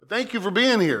Thank you for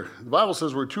being here. The Bible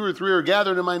says where two or three are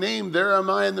gathered in my name, there am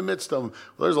I in the midst of them.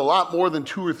 Well, there's a lot more than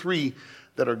two or three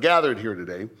that are gathered here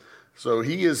today. So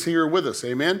he is here with us.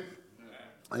 Amen?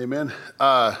 Amen.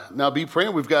 Now be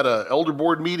praying. We've got an elder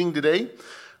board meeting today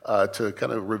to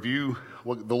kind of review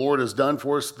what the Lord has done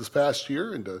for us this past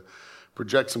year and to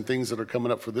project some things that are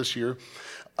coming up for this year.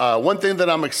 One thing that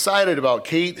I'm excited about,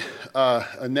 Kate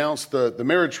announced the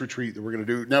marriage retreat that we're going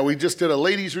to do. Now, we just did a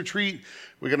ladies' retreat.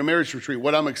 We got a marriage retreat.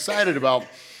 What I'm excited about,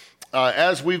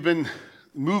 as we've been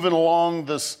moving along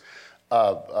this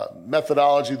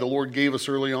methodology the Lord gave us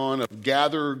early on of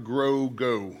gather, grow,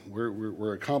 go.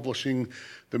 We're accomplishing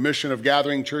the mission of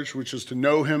Gathering Church, which is to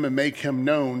know Him and make Him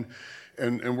known.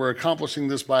 And we're accomplishing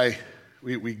this by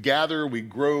we gather, we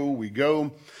grow, we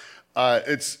go.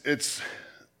 It's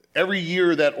every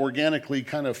year that organically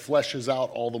kind of fleshes out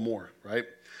all the more, right?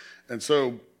 And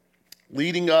so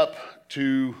leading up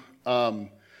to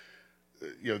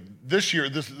this year,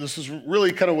 this is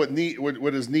really kind of what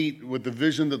is neat with the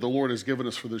vision that the Lord has given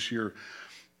us for this year.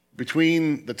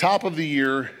 Between the top of the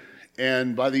year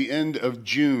and by the end of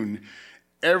June,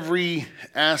 every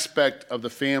aspect of the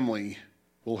family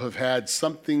will have had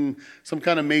some kind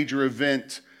of major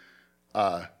event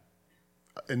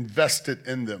invested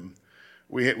in them.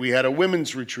 We had a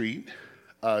women's retreat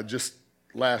just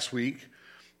last week.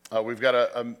 We've got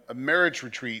a marriage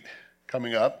retreat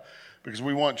coming up because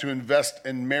we want to invest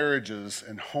in marriages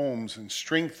and homes and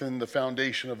strengthen the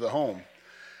foundation of the home.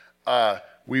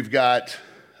 We've got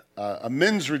a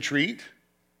men's retreat,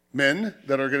 men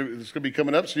that are going to be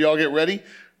coming up. So y'all get ready.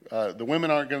 The women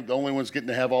aren't the only ones getting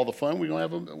to have all the fun. We're going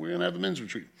to have a men's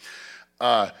retreat.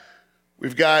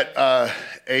 We've got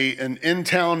an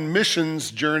in-town missions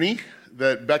journey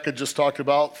that Becca just talked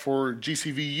about for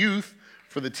GCV Youth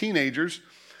for the teenagers.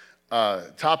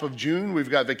 Top of June, we've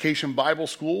got Vacation Bible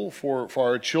School for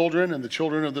our children and the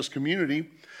children of this community.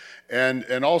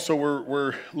 And also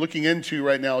we're looking into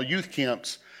right now youth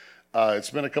camps. It's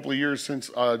been a couple of years since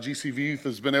GCV Youth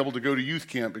has been able to go to youth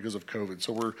camp because of COVID.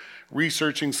 So we're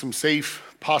researching some safe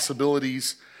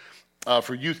possibilities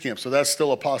for youth camp. So that's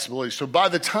still a possibility. So by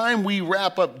the time we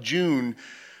wrap up June,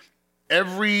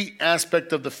 every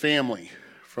aspect of the family,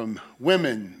 from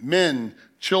women, men,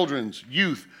 children's,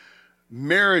 youth,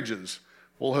 marriages,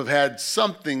 will have had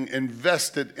something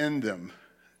invested in them.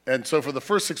 And so for the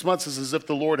first 6 months, it's as if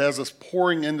the Lord has us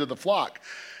pouring into the flock.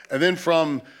 And then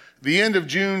from the end of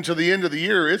June to the end of the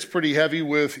year, it's pretty heavy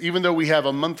with, even though we have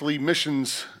a monthly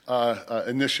missions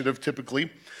initiative typically,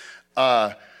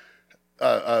 but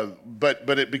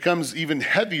it becomes even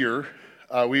heavier.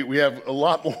 We have a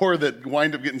lot more that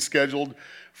wind up getting scheduled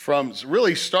from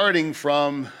really starting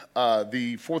from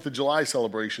the 4th of July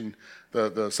celebration,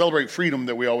 the Celebrate Freedom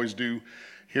that we always do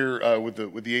here with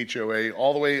the HOA,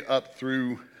 all the way up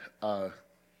through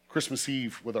Christmas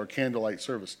Eve with our candlelight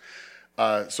service.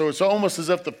 So it's almost as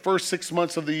if the first 6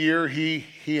 months of the year, he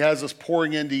has us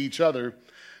pouring into each other,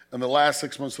 and the last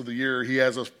 6 months of the year, he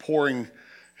has us pouring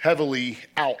heavily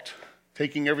out,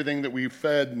 taking everything that we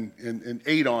fed and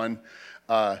ate on,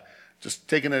 just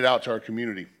taking it out to our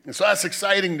community. And so that's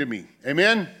exciting to me.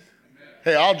 Amen? Amen.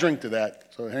 Hey, I'll drink to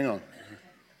that, so hang on.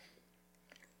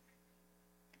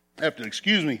 I have to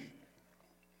excuse me.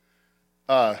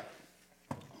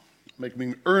 Make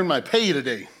me earn my pay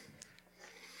today.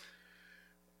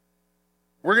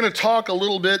 We're going to talk a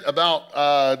little bit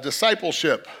about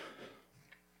discipleship.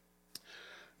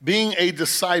 Being a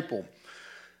disciple.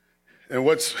 And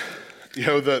what's,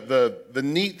 the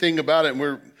neat thing about it,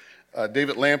 and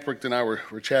David Lamprecht and I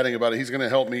were chatting about it. He's going to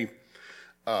help me.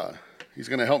 He's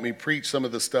going to help me preach some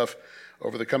of this stuff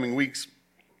over the coming weeks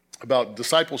about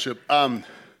discipleship. At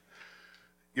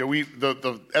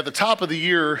the top of the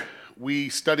year, we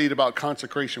studied about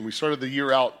consecration. We started the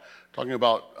year out talking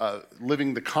about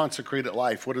living the consecrated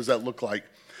life. What does that look like?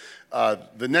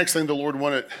 The next thing the Lord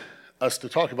wanted us to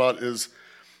talk about is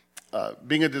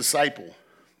being a disciple.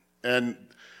 And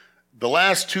the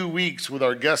last 2 weeks with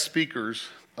our guest speakers,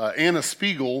 Anna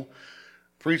Spiegel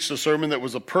preached a sermon that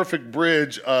was a perfect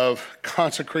bridge of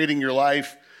consecrating your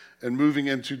life and moving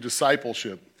into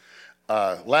discipleship.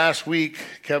 Last week,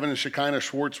 Kevin and Shekinah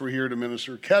Schwartz were here to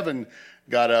minister. Kevin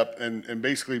got up and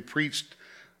basically preached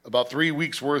about 3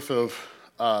 weeks worth of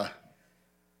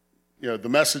the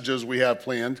messages we have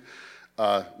planned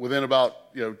within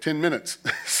about 10 minutes.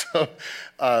 So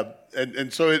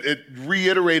it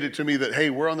reiterated to me that, hey,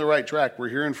 we're on the right track. We're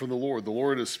hearing from the Lord. The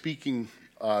Lord is speaking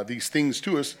these things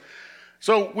to us.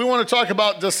 So we want to talk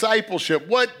about discipleship.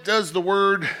 What does the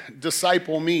word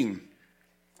disciple mean?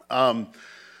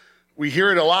 We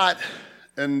hear it a lot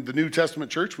in the New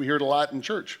Testament church. We hear it a lot in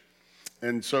church.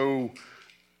 And so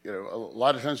A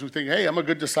lot of times we think, hey, I'm a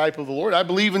good disciple of the Lord. I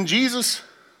believe in Jesus.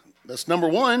 That's number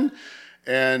one.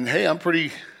 And hey, I'm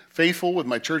pretty faithful with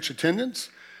my church attendance.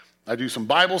 I do some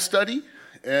Bible study.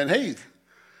 And hey,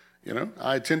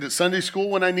 I attended Sunday school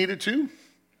when I needed to.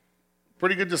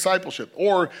 Pretty good discipleship.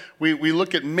 Or we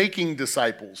look at making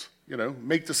disciples,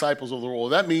 make disciples of the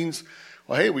world. That means,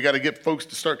 well, hey, we got to get folks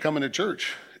to start coming to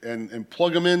church and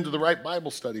plug them into the right Bible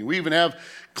study. We even have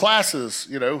classes,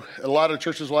 a lot of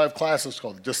churches will have classes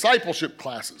called discipleship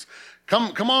classes.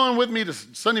 Come on with me to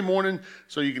Sunday morning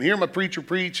so you can hear my preacher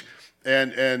preach,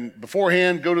 and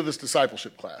beforehand go to this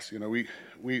discipleship class.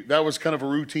 That was kind of a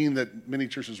routine that many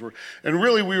churches were, and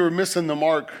really we were missing the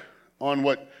mark on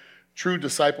what true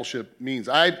discipleship means.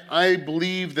 I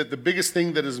believe that the biggest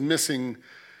thing that is missing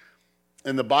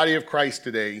in the body of Christ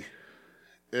today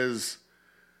is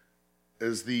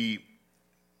the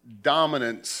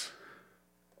dominance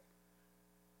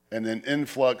and an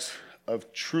influx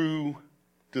of true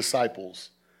disciples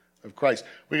of Christ.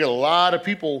 We got a lot of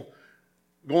people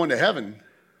going to heaven,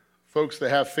 folks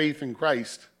that have faith in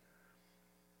Christ,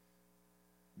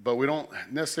 but we don't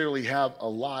necessarily have a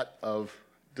lot of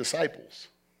disciples.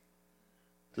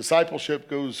 Discipleship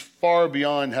goes far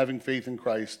beyond having faith in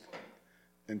Christ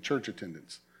and church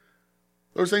attendance.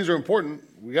 Those things are important.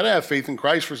 We got to have faith in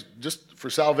Christ for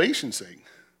salvation's sake.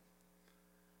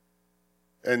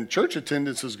 And church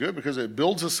attendance is good because it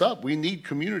builds us up. We need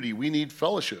community. We need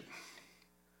fellowship.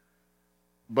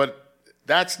 But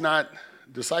that's not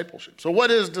discipleship. So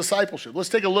what is discipleship? Let's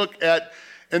take a look at,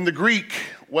 in the Greek,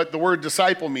 what the word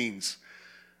disciple means.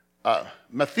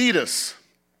 Mathetes.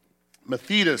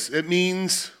 Mathetes.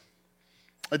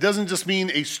 It doesn't just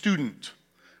mean a student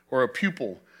or a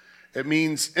pupil. It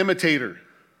means imitator,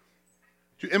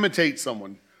 to imitate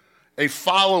someone, a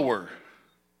follower,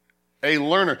 a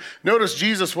learner. Notice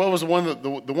Jesus, what was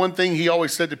the one thing he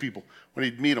always said to people when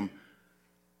he'd meet them?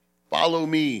 Follow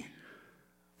me.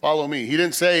 Follow me. He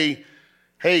didn't say,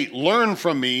 hey, learn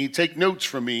from me, take notes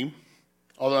from me,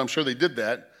 although I'm sure they did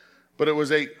that, but it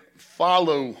was a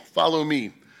follow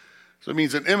me. So it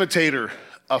means an imitator,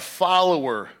 a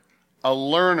follower, a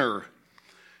learner,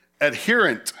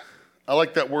 adherent. I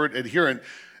like that word adherent.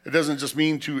 It doesn't just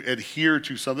mean to adhere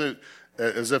to something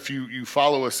as if you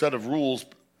follow a set of rules.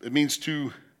 It means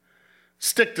to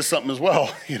stick to something as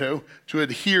well, to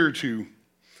adhere to.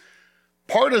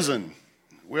 Partisan.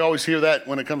 We always hear that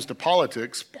when it comes to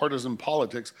politics, partisan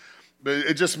politics, but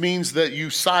it just means that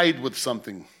you side with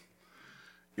something.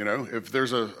 If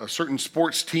there's a certain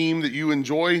sports team that you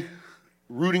enjoy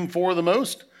rooting for the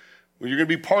most, well, you're going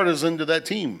to be partisan to that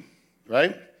team,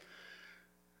 right?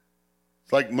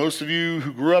 Like most of you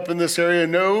who grew up in this area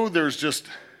know,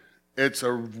 it's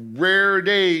a rare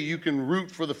day you can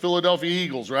root for the Philadelphia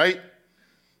Eagles, right?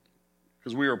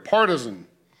 Because we are partisan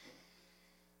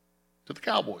to the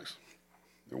Cowboys.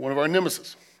 They're one of our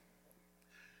nemesis.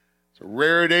 It's a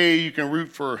rare day you can root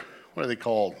for, what are they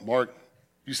called, Mark?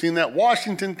 You seen that?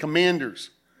 Washington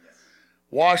Commanders. Yes.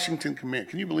 Washington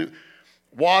Commanders. Can you believe it?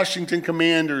 Washington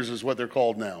Commanders is what they're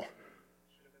called now.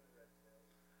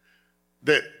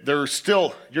 That they're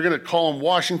still, you're going to call them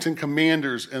Washington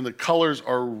Commanders, and the colors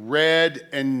are red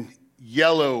and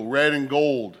yellow, red and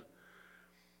gold.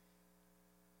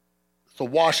 So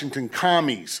Washington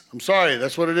Commies. I'm sorry,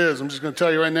 that's what it is. I'm just going to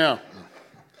tell you right now.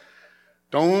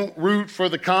 Don't root for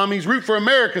the commies, root for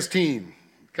America's team,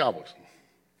 Cowboys.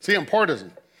 See, I'm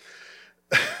partisan.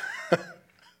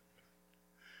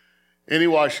 Any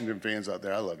Washington fans out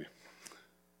there, I love you.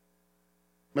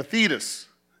 Mathetes.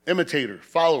 Imitator,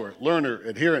 follower, learner,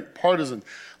 adherent, partisan.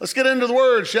 Let's get into the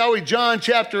word, shall we? John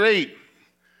chapter 8.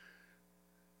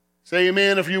 Say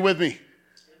amen if you're with me. Amen.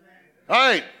 All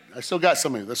right. I still got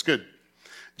some of you. That's good.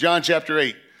 John chapter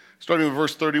 8, starting with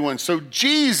verse 31. So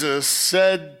Jesus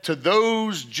said to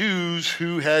those Jews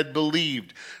who had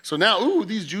believed. So now,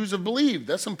 these Jews have believed.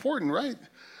 That's important, right?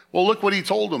 Well, look what he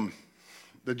told them.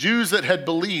 The Jews that had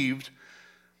believed,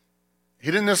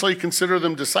 he didn't necessarily consider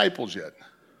them disciples yet.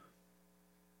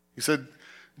 He said,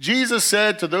 Jesus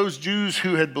said to those Jews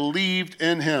who had believed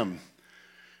in him,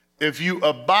 if you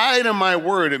abide in my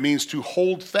word, it means to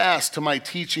hold fast to my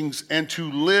teachings and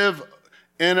to live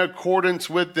in accordance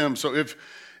with them. So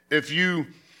if you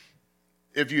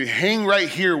hang right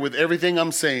here with everything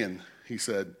I'm saying, he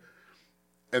said,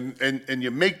 and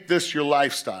you make this your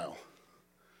lifestyle,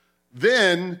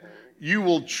 then you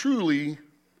are truly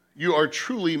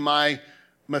my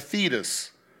Mathetes,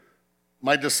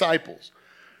 my disciples.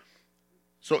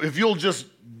 So if you'll just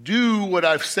do what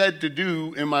I've said to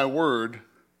do in my word,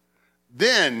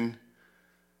 then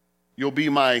you'll be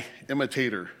my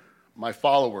imitator, my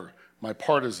follower, my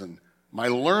partisan, my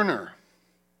learner.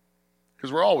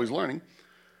 because we're always learning.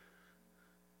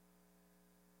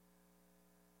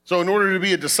 So in order to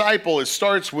be a disciple, it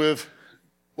starts with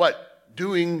what?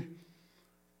 Doing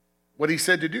what he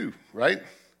said to do, right?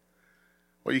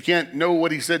 Well, you can't know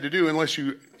what he said to do unless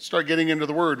you start getting into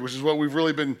the Word, which is what we've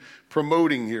really been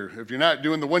promoting here. If you're not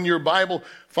doing the one-year Bible,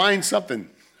 find something.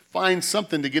 Find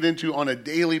something to get into on a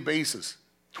daily basis.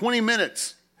 20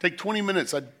 minutes. Take 20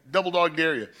 minutes. I double dog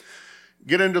dare you.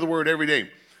 Get into the Word every day.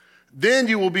 Then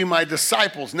you will be my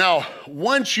disciples. Now,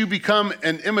 once you become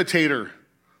an imitator,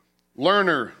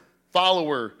 learner,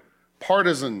 follower,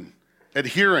 partisan,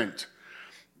 adherent,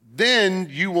 then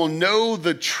you will know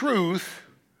the truth.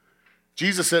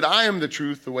 Jesus said, I am the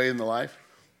truth, the way, and the life.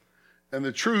 And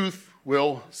the truth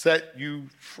will set you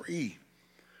free.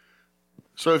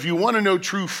 So if you want to know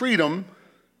true freedom,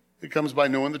 it comes by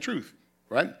knowing the truth,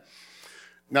 right?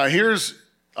 Now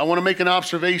I want to make an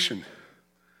observation.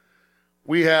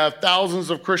 We have thousands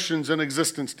of Christians in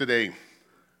existence today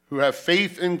who have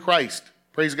faith in Christ.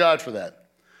 Praise God for that.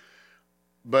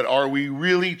 But are we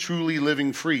really, truly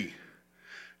living free?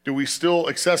 Do we still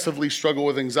excessively struggle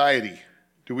with anxiety?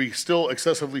 Do we still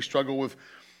excessively struggle with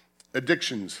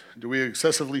addictions? Do we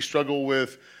excessively struggle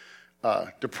with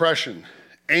depression,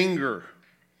 anger,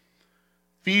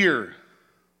 fear?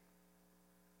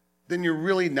 Then you're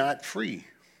really not free.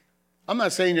 I'm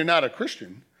not saying you're not a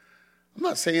Christian. I'm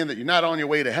not saying that you're not on your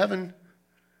way to heaven.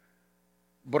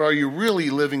 But are you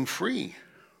really living free?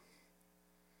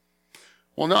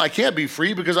 Well, no, I can't be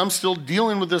free because I'm still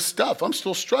dealing with this stuff. I'm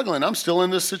still struggling. I'm still in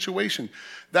this situation.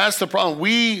 That's the problem.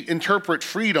 We interpret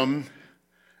freedom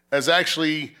as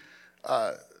actually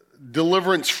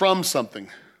deliverance from something.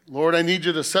 Lord, I need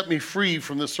you to set me free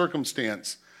from this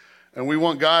circumstance. And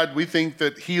we think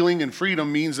that healing and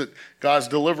freedom means that God's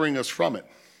delivering us from it.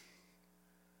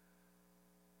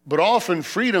 But often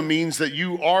freedom means that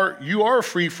you are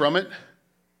free from it,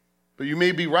 but you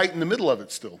may be right in the middle of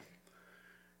it still.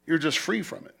 You're just free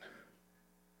from it.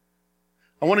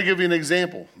 I want to give you an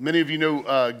example. Many of you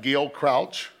know Gail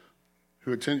Crouch,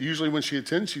 who attends. Usually when she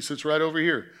attends, she sits right over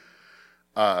here.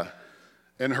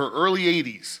 In her early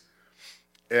 80s,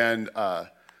 and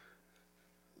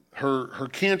her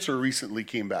cancer recently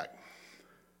came back.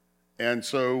 And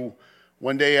so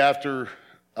one day after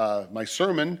my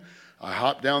sermon, I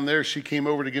hopped down there. She came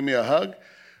over to give me a hug.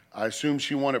 I assumed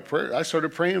she wanted prayer. I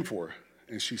started praying for her,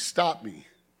 and she stopped me.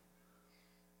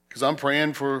 Because I'm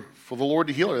praying for the Lord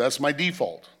to heal her. That's my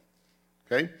default.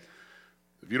 Okay?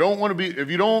 If you don't want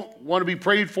to be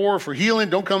prayed for healing,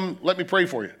 don't come let me pray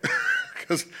for you.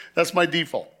 Because that's my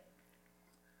default.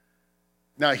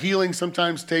 Now, healing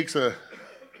sometimes takes a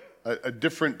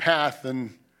different path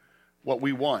than what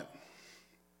we want.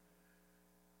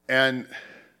 And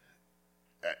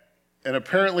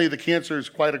apparently the cancer is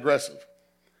quite aggressive.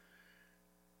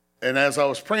 And as I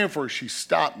was praying for her, she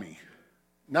stopped me.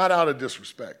 Not out of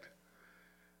disrespect.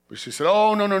 But she said,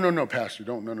 oh, no, Pastor,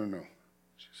 don't, no.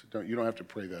 She said, you don't have to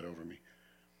pray that over me.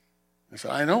 I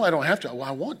said, I know I don't have to. Well,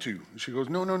 I want to. And she goes,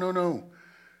 no.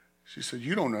 She said,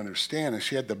 you don't understand. And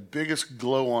she had the biggest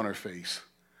glow on her face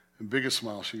and biggest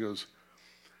smile. She goes,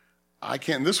 I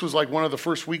can't. And this was like one of the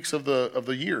first weeks of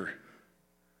the year.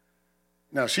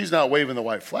 Now, she's not waving the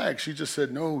white flag. She just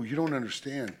said, no, you don't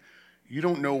understand. You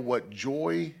don't know what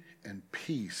joy and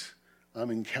peace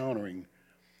I'm encountering,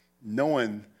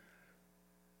 knowing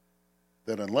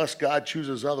that unless God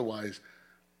chooses otherwise,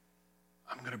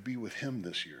 I'm going to be with him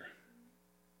this year.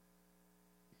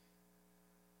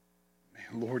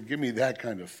 Man, Lord, give me that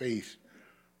kind of faith.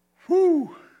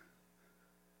 Whew.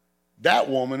 That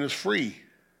woman is free.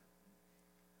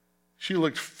 She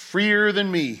looked freer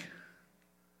than me.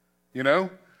 You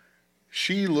know?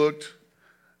 She looked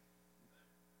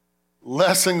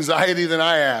less anxiety than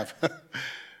I have.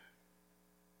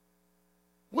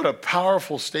 What a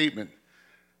powerful statement.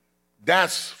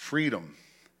 That's freedom.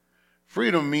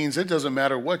 Freedom means it doesn't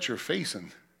matter what you're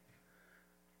facing.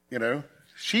 You know,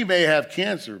 she may have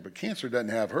cancer, but cancer doesn't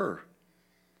have her.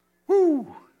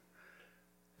 Woo!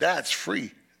 That's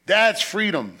free. That's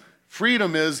freedom.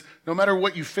 Freedom is no matter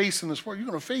what you face in this world, you're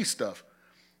going to face stuff,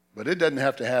 but it doesn't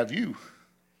have to have you.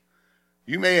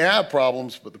 You may have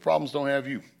problems, but the problems don't have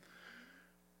you.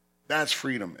 That's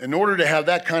freedom. In order to have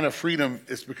that kind of freedom,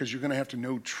 it's because you're going to have to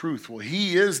know truth. Well,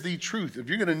 he is the truth. If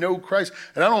you're going to know Christ,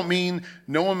 and I don't mean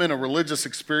know him in a religious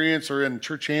experience or in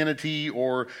churchianity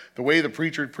or the way the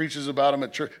preacher preaches about him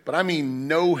at church, but I mean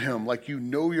know him like you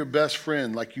know your best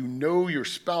friend, like you know your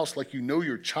spouse, like you know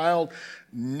your child.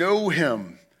 Know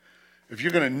him. If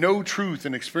you're going to know truth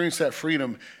and experience that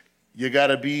freedom, you got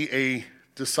to be a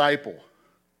disciple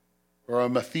or a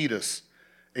Methodist,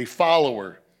 a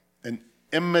follower, an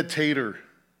imitator.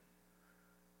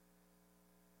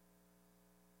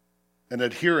 an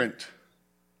adherent,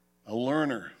 a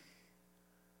learner,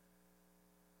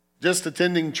 just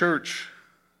attending church,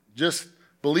 just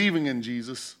believing in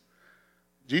Jesus.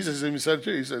 Jesus even said it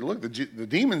too. He said, look, the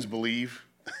demons believe,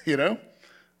 the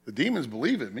demons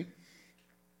believe in me.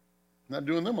 Not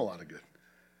doing them a lot of good.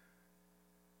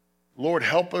 Lord,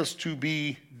 help us to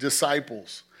be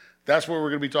disciples. That's what we're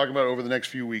going to be talking about over the next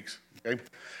few weeks. Okay.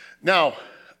 Now,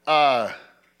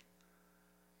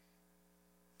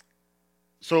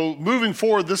 so moving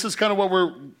forward, this is kind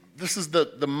of this is the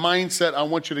mindset I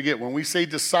want you to get. When we say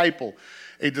disciple,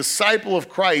 a disciple of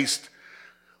Christ,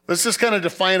 let's just kind of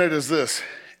define it as this: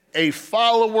 a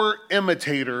follower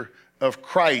imitator of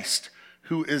Christ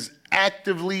who is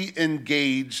actively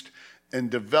engaged in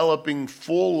developing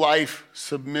full life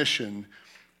submission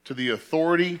to the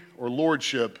authority or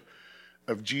lordship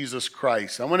of Jesus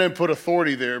Christ. I want to put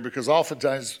authority there because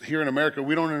oftentimes here in America,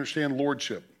 we don't understand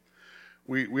lordship.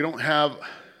 We don't have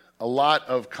a lot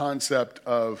of concept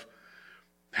of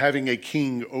having a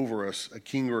king over us, a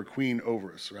king or a queen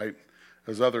over us, right?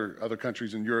 As other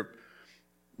countries in Europe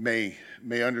may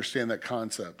understand that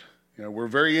concept. We're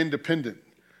very independent.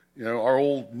 Our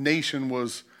old nation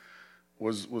was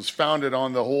founded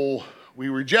on the whole, we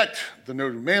reject the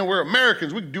notion, man, we're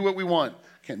Americans, we can do what we want.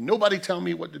 Can't nobody tell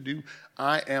me what to do.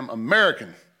 I am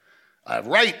American. I have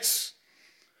rights.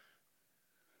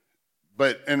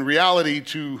 But in reality,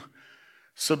 to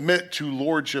submit to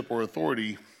lordship or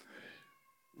authority,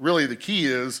 really the key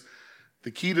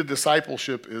to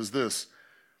discipleship is this: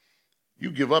 you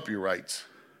give up your rights.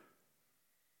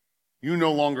 You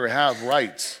no longer have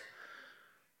rights.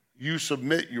 You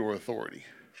submit your authority.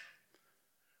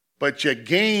 But you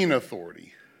gain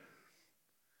authority.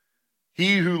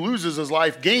 He who loses his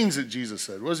life gains it, Jesus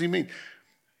said. What does he mean?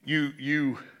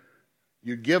 You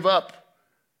give up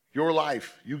your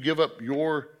life. You give up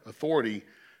your authority,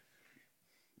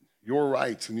 your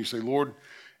rights. And you say, Lord,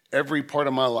 every part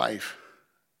of my life,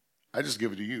 I just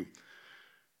give it to you.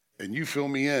 And you fill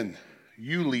me in.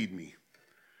 You lead me.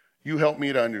 You help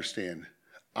me to understand.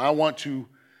 I don't want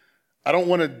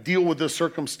to deal with this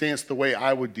circumstance the way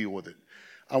I would deal with it.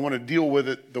 I want to deal with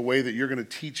it the way that you're going to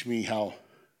teach me how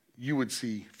you would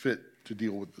see fit to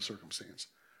deal with the circumstance.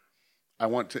 I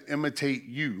want to imitate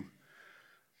you.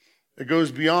 It goes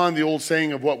beyond the old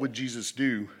saying of what would Jesus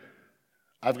do.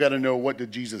 I've got to know, what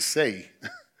did Jesus say?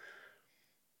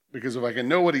 Because if I can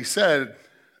know what he said,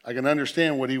 I can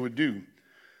understand what he would do.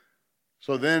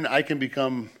 So then I can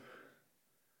become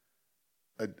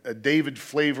a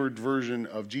David-flavored version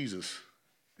of Jesus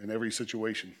in every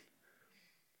situation.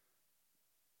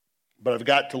 But I've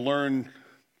got to learn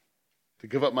to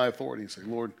give up my authority and say,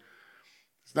 Lord,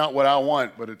 it's not what I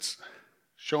want, but it's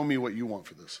show me what you want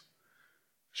for this.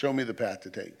 Show me the path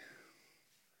to take.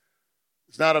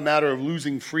 It's not a matter of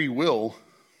losing free will,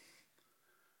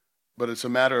 but it's a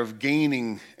matter of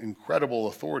gaining incredible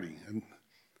authority. And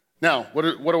now, what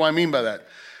do I mean by that?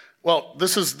 Well,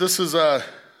 this is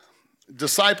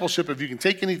discipleship. If you can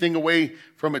take anything away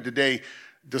from it today,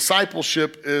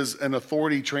 discipleship is an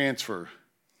authority transfer.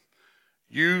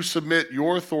 You submit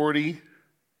your authority,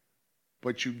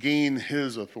 but you gain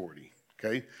his authority,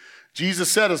 okay?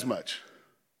 Jesus said as much.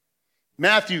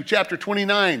 Matthew chapter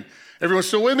 29. Everyone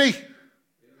still with me?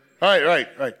 All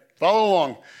right. Follow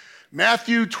along.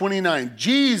 Matthew 29.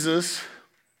 Jesus,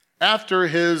 after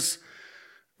his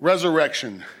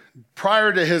resurrection,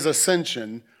 prior to his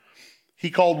ascension,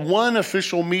 he called one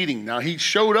official meeting. Now, he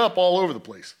showed up all over the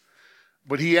place,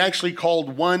 but he actually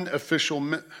called one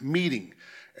official meeting.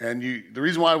 And the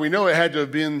reason why we know it had to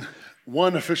have been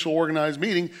one official organized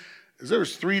meeting is there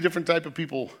was 3 different type of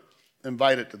people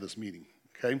invited to this meeting,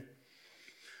 okay?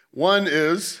 One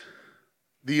is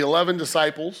the 11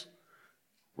 disciples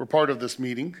were part of this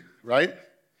meeting, right? It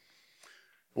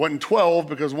wasn't 12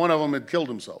 because one of them had killed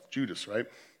himself, Judas, right?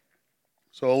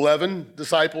 So 11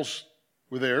 disciples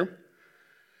were there.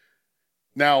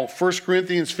 Now, 1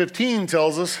 Corinthians 15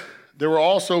 tells us there were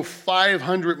also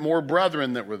 500 more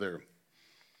brethren that were there.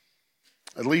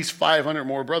 At least 500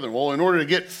 more brethren. Well, in order to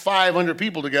get 500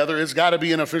 people together, it's got to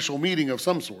be an official meeting of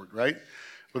some sort, right?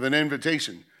 With an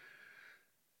invitation.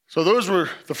 So those were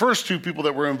the first 2 people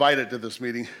that were invited to this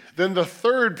meeting. Then the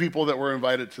third people that were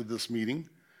invited to this meeting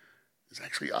is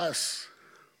actually us.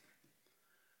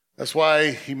 That's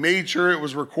why he made sure it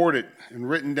was recorded and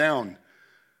written down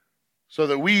so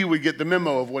that we would get the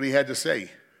memo of what he had to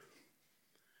say.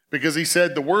 Because he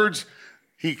said the words,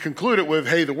 he concluded with,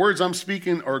 hey, the words I'm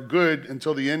speaking are good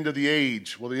until the end of the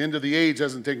age. Well, the end of the age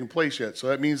hasn't taken place yet. So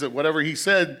that means that whatever he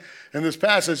said in this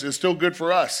passage is still good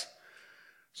for us.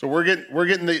 So we're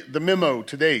getting the memo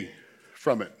today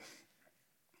from it.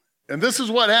 And this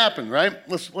is what happened, right?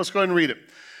 Let's go ahead and read it.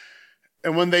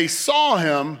 And when they saw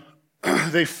him,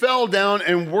 they fell down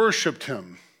and worshiped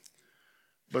him,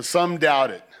 but some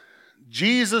doubted.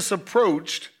 Jesus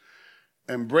approached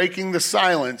and, breaking the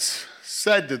silence,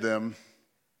 said to them,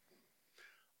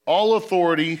 all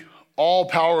authority, all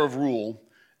power of rule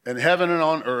in heaven and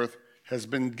on earth has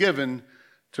been given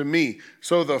to me.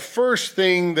 So the first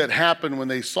thing that happened when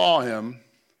they saw him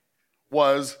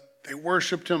was they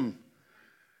worshiped him.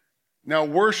 Now,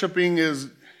 worshiping is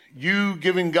you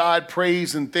giving God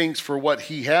praise and thanks for what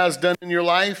he has done in your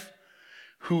life,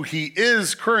 who he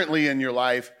is currently in your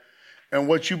life, and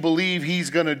what you believe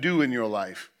he's going to do in your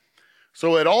life.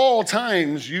 So at all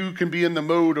times, you can be in the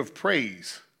mode of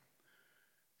praise.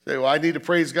 Say, well, I need to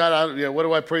praise God. What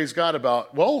do I praise God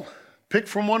about? Well, pick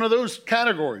from one of those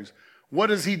categories.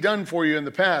 What has he done for you in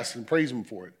the past, and praise him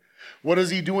for it? What is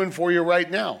he doing for you right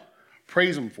now?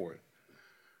 Praise him for it.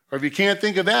 Or if you can't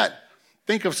think of that,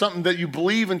 think of something that you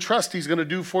believe and trust he's going to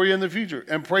do for you in the future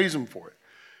and praise him for it.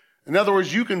 In other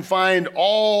words, you can find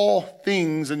all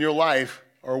things in your life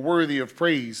are worthy of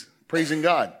praise, praising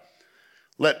God.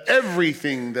 Let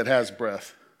everything that has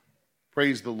breath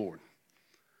praise the Lord.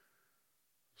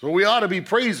 So we ought to be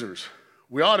praisers.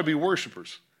 We ought to be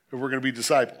worshipers if we're going to be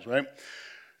disciples, right?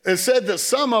 It said that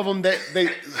some of them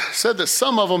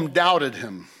doubted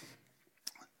him.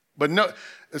 But no,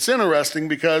 it's interesting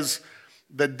because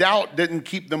the doubt didn't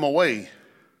keep them away.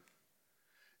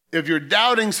 If you're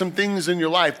doubting some things in your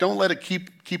life, don't let it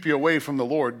keep you away from the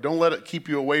Lord. Don't let it keep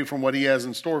you away from what he has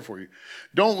in store for you.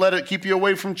 Don't let it keep you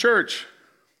away from church.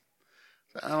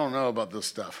 I don't know about this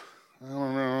stuff. I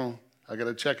don't know. I got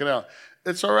to check it out.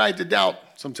 It's all right to doubt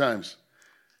sometimes.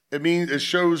 It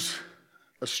shows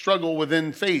a struggle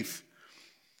within faith.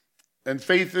 And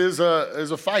faith is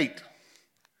a fight.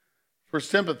 1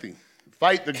 Timothy,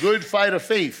 fight the good fight of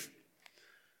faith.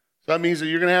 So that means that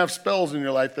you're going to have spells in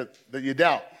your life that you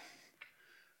doubt.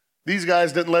 These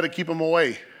guys didn't let it keep them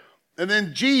away. And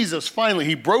then Jesus, finally,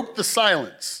 he broke the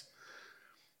silence.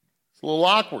 It's a little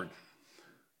awkward.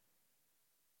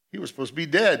 He was supposed to be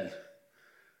dead.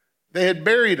 They had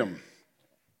buried him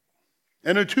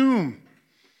in a tomb.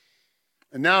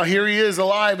 And now here he is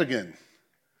alive again.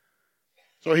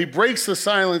 So he breaks the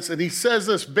silence and he says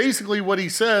this. Basically what he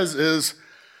says is,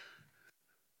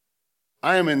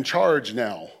 I am in charge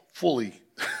now, fully.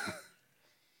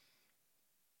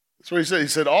 That's what he said. He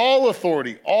said, all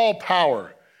authority, all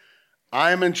power,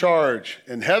 I am in charge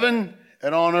in heaven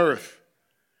and on earth.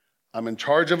 I'm in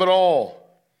charge of it all.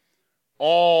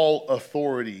 All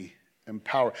authority and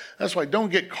power. That's why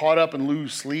don't get caught up and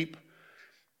lose sleep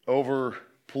over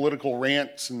political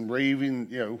rants and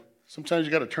raving. Sometimes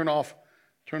you got to turn off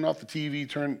the TV,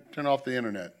 turn off the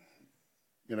internet.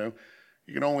 You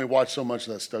can only watch so much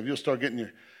of that stuff. You'll start getting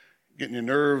your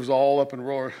nerves all up and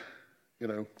roar.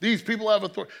 These people have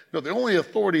authority. No, the only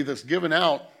authority that's given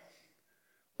out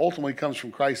ultimately comes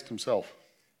from Christ himself.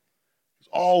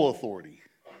 All authority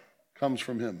comes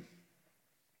from him.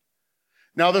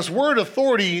 Now, this word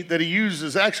authority that he uses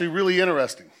is actually really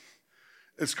interesting.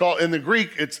 It's called, in the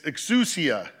Greek, it's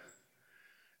exousia,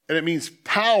 and it means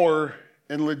power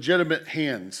in legitimate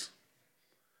hands.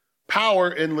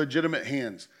 Power in legitimate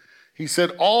hands. He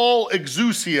said, all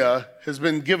exousia has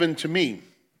been given to me.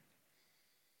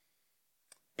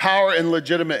 Power in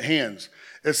legitimate hands.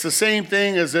 It's the same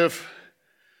thing as if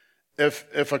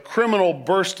a criminal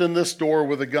burst in this door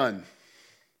with a gun.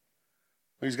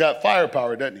 He's got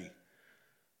firepower, doesn't he?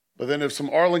 But then if some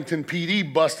Arlington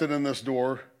PD busted in this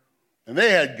door and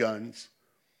they had guns,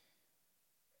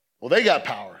 well, they got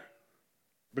power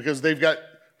because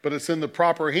but it's in the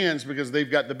proper hands because they've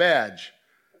got the badge,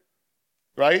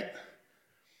 right?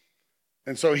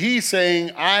 And so he's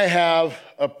saying, I have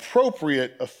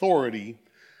appropriate authority.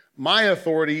 My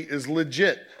authority is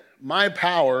legit. My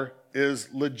power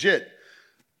is legit.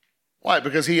 Why?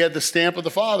 Because he had the stamp of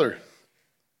the Father,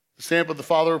 the stamp of the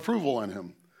Father approval on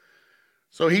him.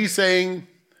 So he's saying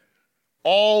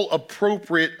all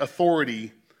appropriate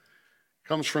authority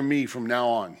comes from me from now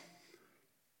on.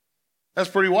 That's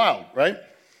pretty wild, right?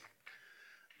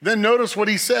 Then notice what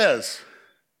he says.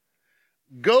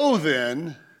 Go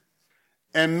then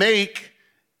and make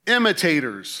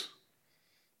imitators.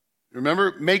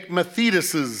 Remember, make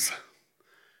Mathetuses,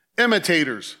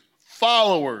 imitators,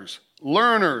 followers,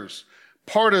 learners,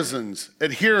 partisans,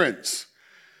 adherents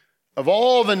of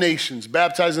all the nations,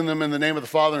 baptizing them in the name of the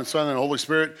Father and Son and the Holy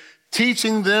Spirit,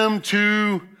 teaching them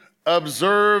to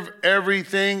observe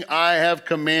everything I have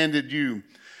commanded you.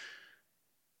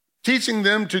 Teaching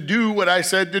them to do what I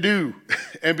said to do.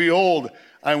 And behold,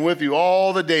 I'm with you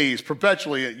all the days,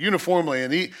 perpetually,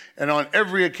 uniformly, and on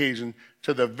every occasion,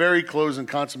 to the very close and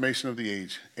consummation of the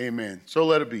age. Amen. So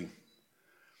let it be.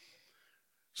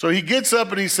 So he gets up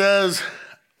and he says,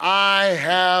 I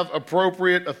have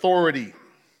appropriate authority.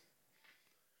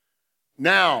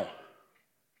 Now,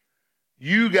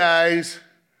 you guys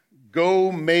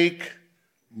go make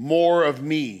more of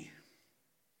me.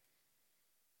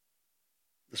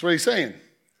 That's what he's saying.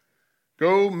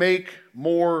 Go make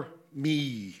more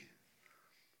me.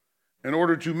 In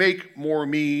order to make more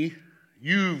me,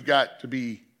 you've got to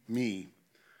be me.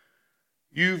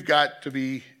 You've got to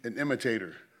be an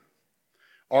imitator.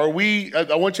 I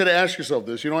want you to ask yourself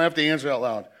this. You don't have to answer out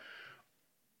loud.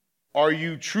 Are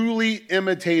you truly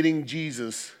imitating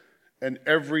Jesus in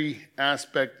every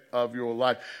aspect of your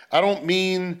life? I don't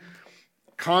mean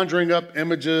conjuring up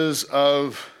images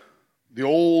of the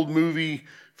old movie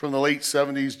from the late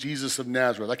 70s, Jesus of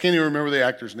Nazareth. I can't even remember the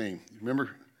actor's name. Remember?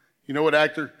 You know what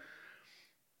actor?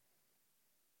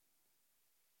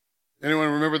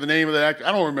 Anyone remember the name of the actor?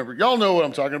 I don't remember. Y'all know what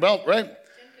I'm talking about, right? Jim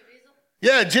Caviezel?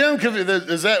 Yeah, Jim Caviezel.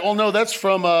 Is that? Well, no, that's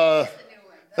from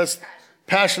that's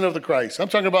Passion of the Christ. I'm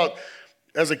talking about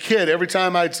as a kid. Every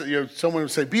time someone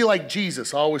would say, "Be like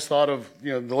Jesus," I always thought of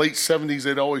the late 70s.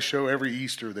 They'd always show every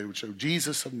Easter. They would show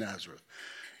Jesus of Nazareth,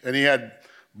 and he had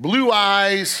blue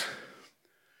eyes.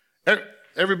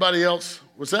 Everybody else,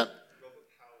 what's that?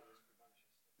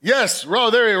 Yes,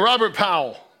 there he is, Robert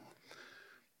Powell.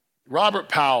 Robert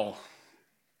Powell.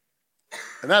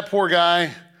 And that poor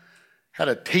guy had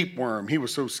a tapeworm. He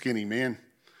was so skinny, man.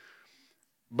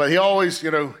 But he always,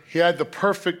 he had the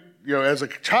perfect, as a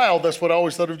child, that's what I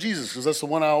always thought of Jesus, because that's the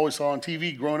one I always saw on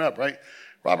TV growing up, right?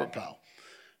 Robert Powell.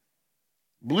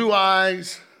 Blue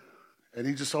eyes, and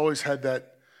he just always had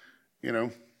that,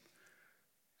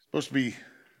 supposed to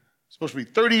be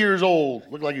 30 years old,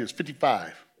 looked like he was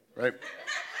 55, right?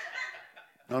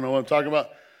 I don't know what I'm talking about.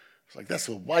 It's like, that's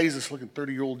the wisest looking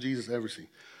 30-year-old Jesus I've ever seen.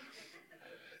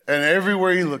 And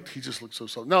everywhere he looked, he just looked so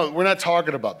soft. No, we're not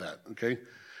talking about that, okay?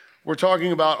 We're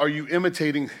talking about, are you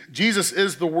imitating? Jesus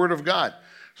is the Word of God.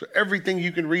 So everything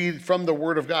you can read from the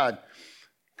Word of God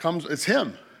it's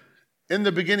him. In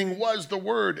the beginning was the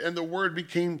Word, and the Word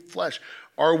became flesh.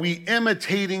 Are we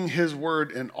imitating his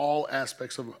word in all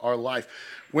aspects of our life?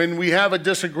 When we have a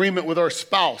disagreement with our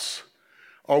spouse,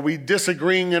 are we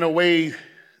disagreeing in a way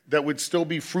that would still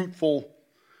be fruitful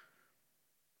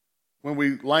when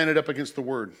we line it up against the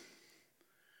word?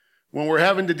 When we're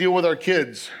having to deal with our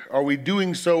kids, are we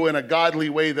doing so in a godly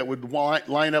way that would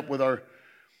line up with our...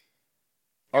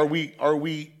 Are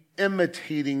we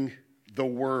imitating the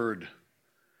word?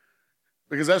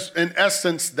 Because in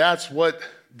essence, that's what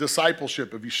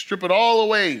discipleship, if you strip it all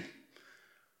away,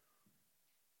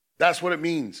 that's what it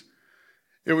means.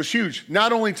 It was huge.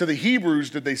 Not only to the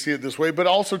Hebrews did they see it this way, but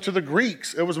also to the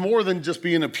Greeks. It was more than just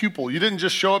being a pupil. You didn't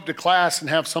just show up to class and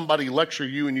have somebody lecture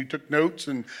you and you took notes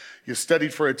and you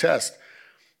studied for a test.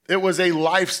 It was a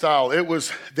lifestyle.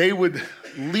 They would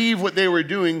leave what they were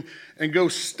doing and go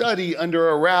study under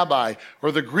a rabbi,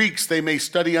 or the Greeks, they may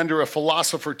study under a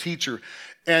philosopher teacher,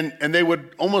 and they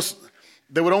would almost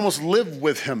live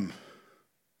with him,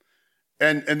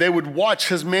 and they would watch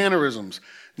his mannerisms.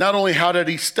 Not only how did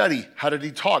he study, how did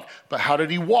he talk, but how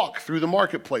did he walk through the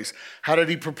marketplace? How did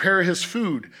he prepare his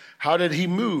food? How did he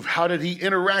move? How did he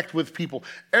interact with people?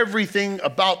 Everything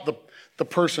about the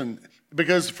person.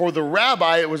 Because for the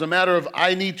rabbi, it was a matter of,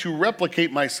 I need to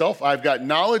replicate myself. I've got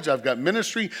knowledge, I've got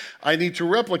ministry. I need to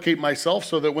replicate myself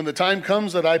so that when the time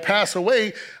comes that I pass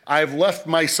away, I've left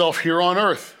myself here on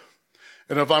earth.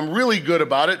 And if I'm really good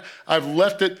about it, I've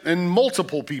left it in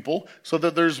multiple people so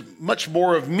that there's much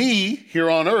more of me here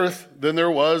on earth than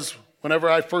there was whenever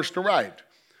I first arrived.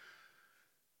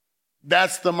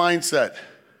 That's the mindset.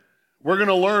 We're going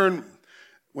to learn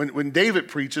when David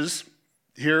preaches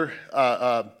here,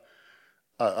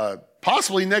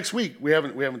 possibly next week. We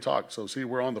haven't talked, so see,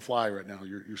 we're on the fly right now.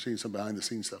 You're seeing some behind the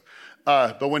scenes stuff.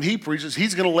 But when he preaches,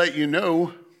 he's going to let you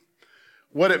know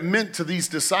what it meant to these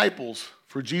disciples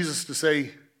for Jesus to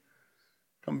say,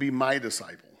 come be my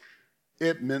disciple.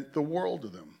 It meant the world to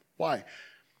them. Why?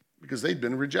 Because they'd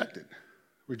been rejected.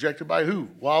 Rejected by who?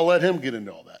 Well, I'll let him get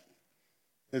into all that.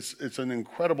 It's an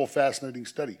incredible, fascinating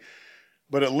study.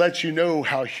 But it lets you know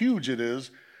how huge it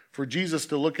is for Jesus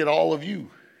to look at all of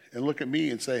you and look at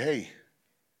me and say, hey,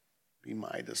 be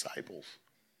my disciples.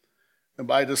 And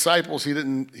by disciples,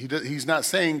 he's not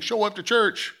saying, show up to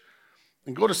church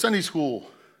and go to Sunday school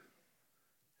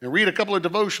and read a couple of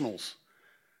devotionals.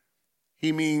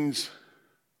 He means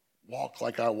walk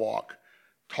like I walk,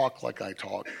 talk like I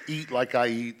talk, eat like I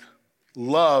eat,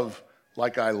 love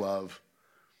like I love,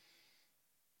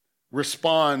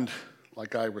 respond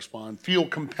like I respond, feel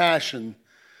compassion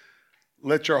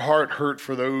Let your heart hurt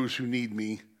for those who need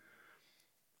me.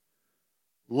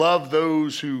 Love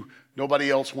those who nobody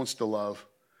else wants to love.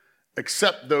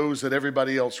 Accept those that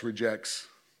everybody else rejects.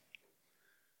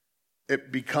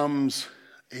 It becomes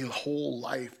a whole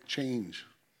life change.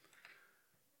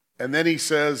 And then he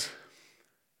says,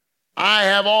 I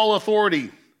have all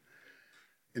authority.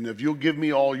 And if you'll give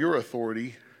me all your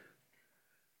authority,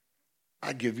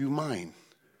 I give you mine.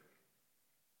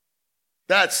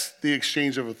 That's the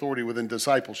exchange of authority within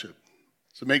discipleship.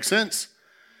 Does it make sense?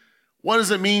 What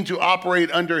does it mean to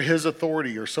operate under his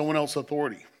authority or someone else's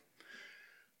authority?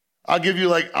 I'll give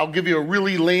you a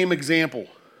really lame example,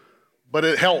 but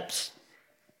it helps.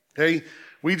 Okay?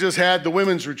 We just had the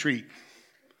women's retreat.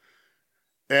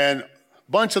 And a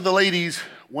bunch of the ladies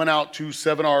went out to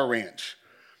 7R Ranch.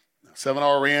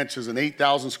 7R Ranch is an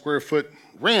 8,000 square foot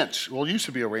ranch. Well, it used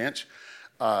to be a ranch.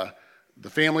 The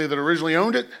family that originally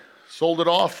owned it sold it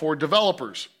off for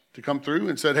developers to come through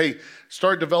and said, hey,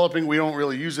 start developing. We don't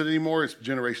really use it anymore. It's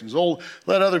generations old.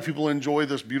 Let other people enjoy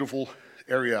this beautiful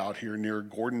area out here near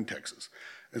Gordon, Texas.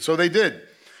 And so they did.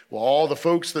 Well, all the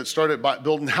folks that started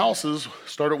building houses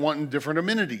started wanting different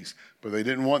amenities, but they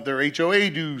didn't want their HOA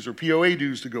dues or POA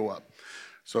dues to go up.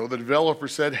 So the developer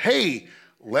said, hey,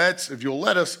 if you'll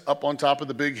let us up on top of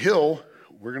the big hill,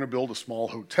 we're going to build a small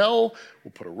hotel.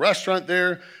 We'll put a restaurant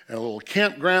there and a little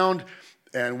campground,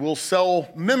 and we'll sell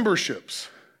memberships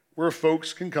where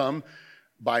folks can come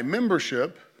buy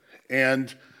membership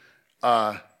and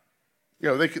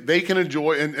they can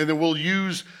enjoy, and then we'll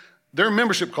use their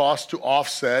membership costs to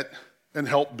offset and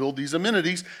help build these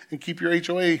amenities and keep your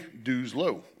HOA dues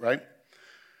low, right?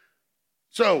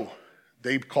 So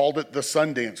they called it the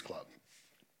Sundance Club,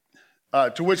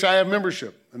 to which I have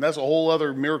membership. And that's a whole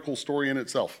other miracle story in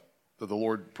itself that the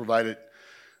Lord provided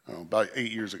about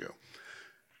 8 years ago.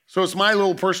 So it's my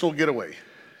little personal getaway.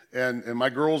 And my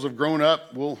girls have grown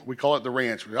up. We call it the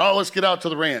ranch. Let's get out to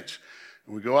the ranch.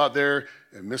 And we go out there,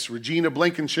 and Miss Regina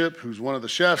Blankenship, who's one of the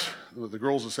chefs, the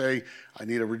girls will say, I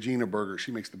need a Regina burger.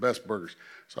 She makes the best burgers.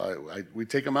 So we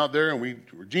take them out there, and we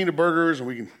Regina burgers, and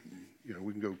we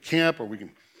can go camp, or we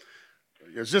can.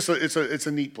 It's just it's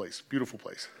a neat place, beautiful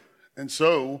place. And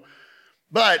so,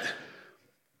 but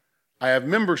I have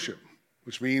membership,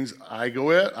 which means I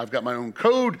go in, I've got my own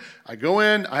code, I go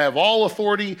in, I have all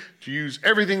authority to use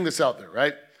everything that's out there,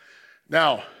 right?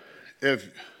 Now, if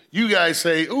you guys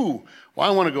say, ooh, well,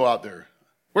 I want to go out there.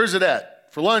 Where's it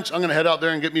at? For lunch, I'm going to head out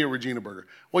there and get me a Regina burger.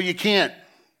 Well, you can't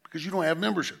because you don't have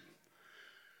membership.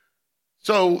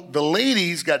 So the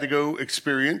ladies got to go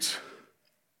experience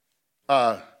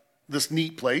this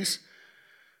neat place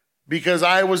because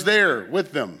I was there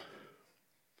with them.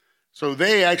 So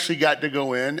they actually got to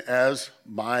go in as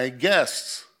my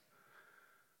guests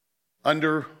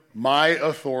under my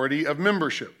authority of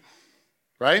membership,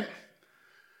 right?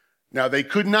 Now, they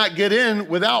could not get in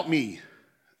without me.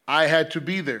 I had to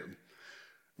be there.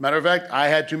 Matter of fact, I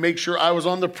had to make sure I was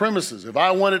on the premises. If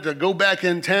I wanted to go back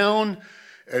in town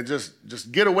and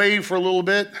just get away for a little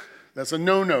bit, that's a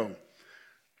no-no.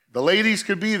 The ladies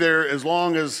could be there as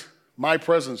long as my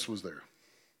presence was there.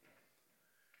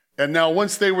 And now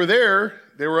once they were there,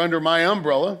 they were under my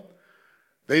umbrella.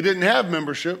 They didn't have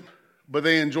membership, but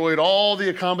they enjoyed all the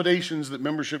accommodations that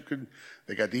membership could.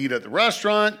 They got to eat at the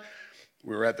restaurant.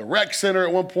 We were at the rec center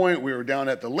at one point. We were down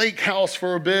at the lake house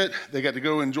for a bit. They got to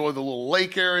go enjoy the little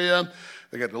lake area.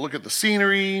 They got to look at the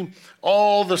scenery,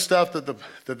 all the stuff that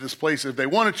this place, if they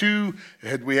wanted to,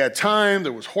 we had time.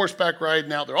 There was horseback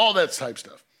riding out there, all that type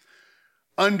stuff.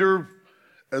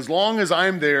 As long as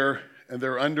I'm there and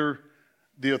they're under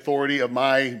the authority of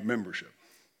my membership.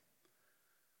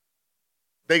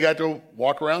 They got to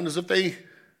walk around as if they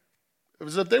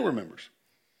were members.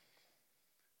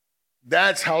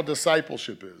 That's how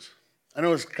discipleship is. I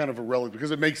know it's kind of irrelevant because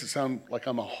it makes it sound like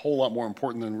I'm a whole lot more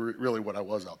important than really what I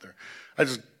was out there. I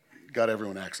just got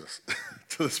everyone access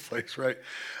to this place, right?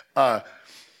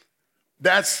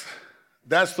 That's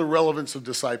the relevance of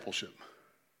discipleship.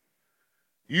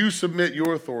 You submit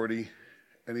your authority,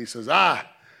 and he says,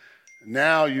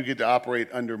 now you get to operate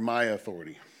under my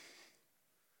authority.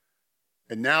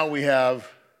 And now we have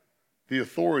the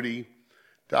authority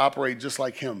to operate just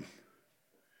like him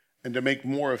and to make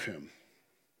more of him.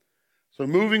 So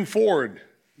moving forward,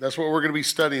 that's what we're going to be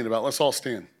studying about. Let's all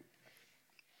stand.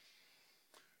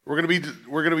 We're going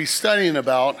to be studying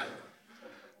about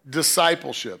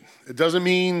discipleship. It doesn't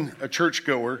mean a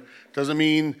churchgoer. It doesn't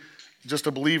mean just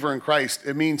a believer in Christ.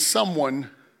 It means someone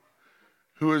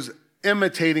who is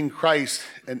imitating Christ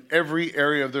in every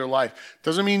area of their life.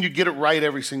 Doesn't mean you get it right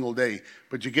every single day,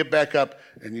 but you get back up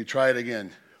and you try it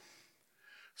again.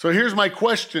 So here's my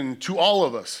question to all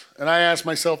of us, and I ask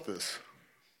myself this.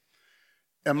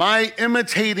 Am I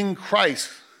imitating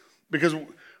Christ? Because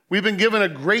we've been given a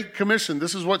great commission.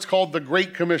 This is what's called the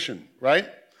Great Commission, right?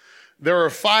 There are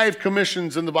 5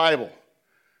 commissions in the Bible.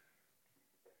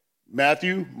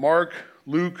 Matthew, Mark,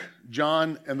 Luke,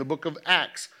 John, and the book of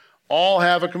Acts all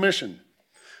have a commission.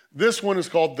 This one is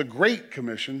called the Great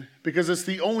Commission because it's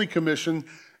the only commission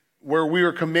where we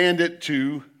are commanded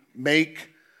to make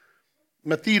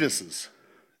Mathetuses,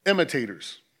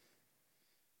 imitators.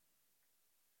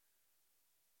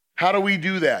 How do we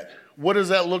do that? What does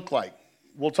that look like?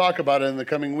 We'll talk about it in the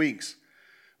coming weeks.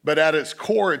 But at its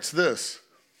core, it's this.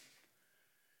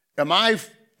 Am I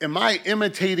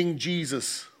imitating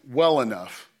Jesus well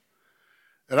enough?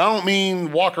 And I don't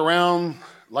mean walk around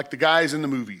like the guys in the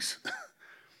movies.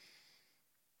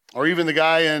 Or even the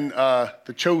guy in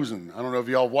The Chosen. I don't know if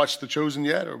y'all watched The Chosen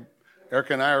yet, or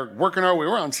Erica and I are working our way.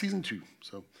 We're on season 2.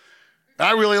 So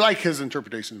I really like his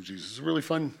interpretation of Jesus. It's really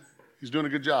fun. He's doing a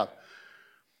good job.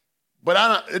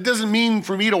 But it doesn't mean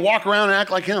for me to walk around and act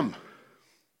like him.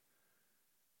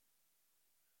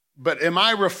 But am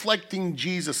I reflecting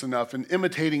Jesus enough and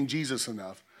imitating Jesus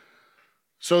enough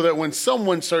so that when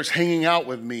someone starts hanging out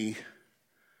with me,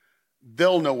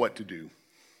 they'll know what to do?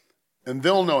 And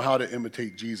they'll know how to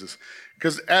imitate Jesus.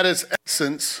 Because at its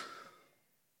essence,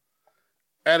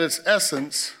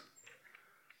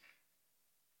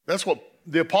 that's what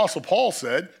the Apostle Paul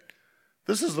said.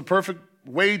 This is the perfect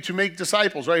way to make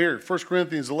disciples right here. 1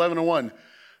 Corinthians 11:1.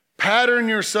 Pattern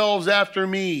yourselves after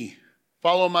me.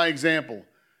 Follow my example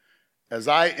as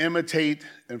I imitate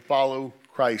and follow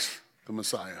Christ the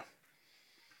Messiah.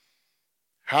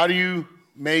 How do you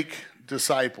make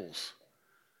disciples?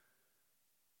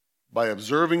 By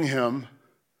observing him,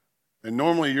 and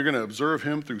normally you're going to observe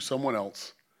him through someone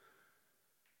else,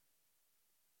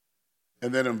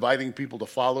 and then inviting people to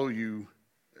follow you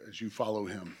as you follow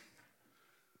him.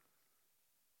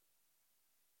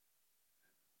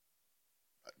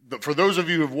 But for those of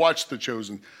you who have watched The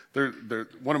Chosen,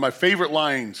 one of my favorite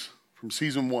lines from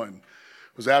season 1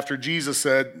 was after Jesus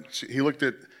said, he looked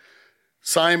at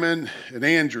Simon and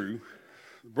Andrew,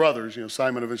 brothers.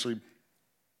 Simon eventually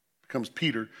becomes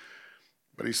Peter.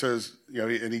 But he says,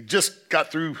 and he just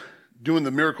got through doing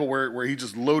the miracle where he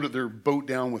just loaded their boat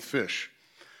down with fish.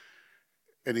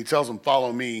 And he tells them,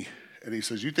 follow me. And he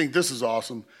says, you think this is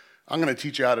awesome? I'm going to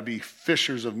teach you how to be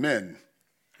fishers of men.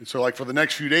 And so for the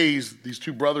next few days, these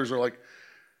 2 brothers are like,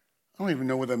 I don't even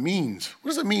know what that means.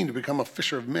 What does it mean to become a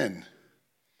fisher of men?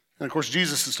 And of course,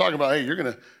 Jesus is talking about, hey, you're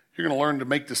going to learn to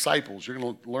make disciples. You're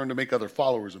going to learn to make other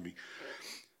followers of me.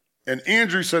 And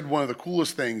Andrew said one of the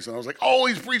coolest things. And I was like, oh,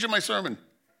 he's preaching my sermon.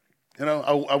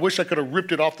 I wish I could have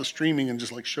ripped it off the streaming and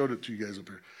just showed it to you guys up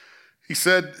here. He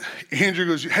said, Andrew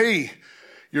goes, hey,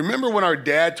 you remember when our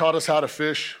dad taught us how to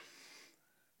fish?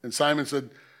 And Simon said,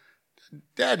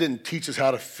 Dad didn't teach us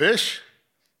how to fish.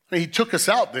 He took us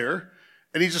out there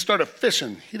and he just started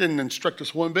fishing. He didn't instruct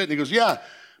us one bit. And he goes, yeah,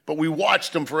 but we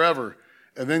watched him forever.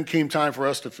 And then came time for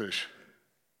us to fish.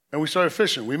 And we started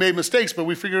fishing. We made mistakes, but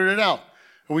we figured it out.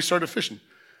 And we started fishing.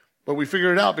 But we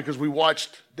figured it out because we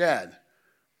watched Dad.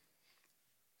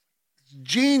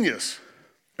 Genius.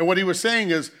 And what he was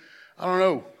saying is, I don't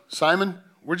know, Simon,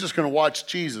 we're just going to watch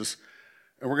Jesus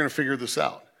and we're going to figure this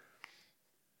out.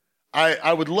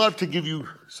 I would love to give you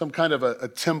some kind of a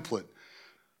template,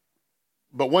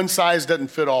 but one size doesn't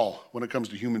fit all when it comes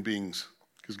to human beings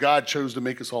because God chose to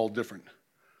make us all different.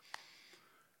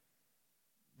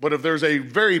 But if there's a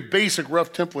very basic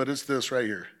rough template, it's this right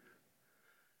here.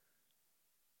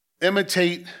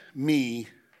 Imitate me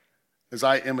as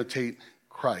I imitate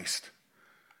Christ.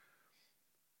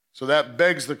 So that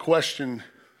begs the question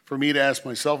for me to ask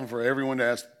myself and for everyone to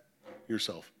ask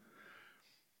yourself.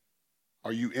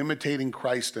 Are you imitating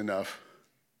Christ enough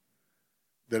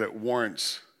that it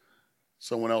warrants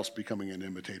someone else becoming an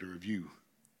imitator of you?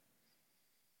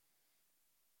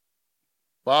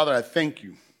 Father, I thank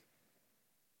you.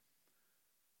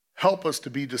 Help us to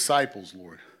be disciples,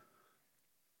 Lord.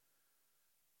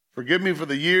 Forgive me for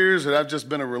the years that I've just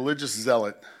been a religious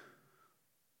zealot,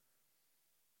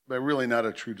 but really not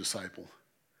a true disciple.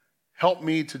 Help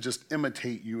me to just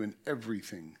imitate you in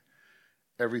everything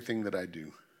that I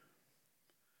do.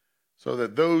 So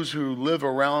that those who live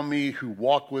around me, who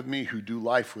walk with me, who do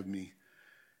life with me,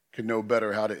 can know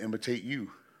better how to imitate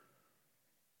you.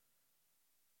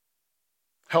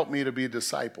 Help me to be a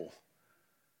disciple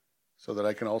so that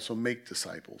I can also make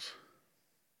disciples.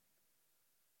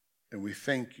 And we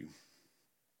thank you.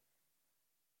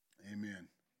 Amen.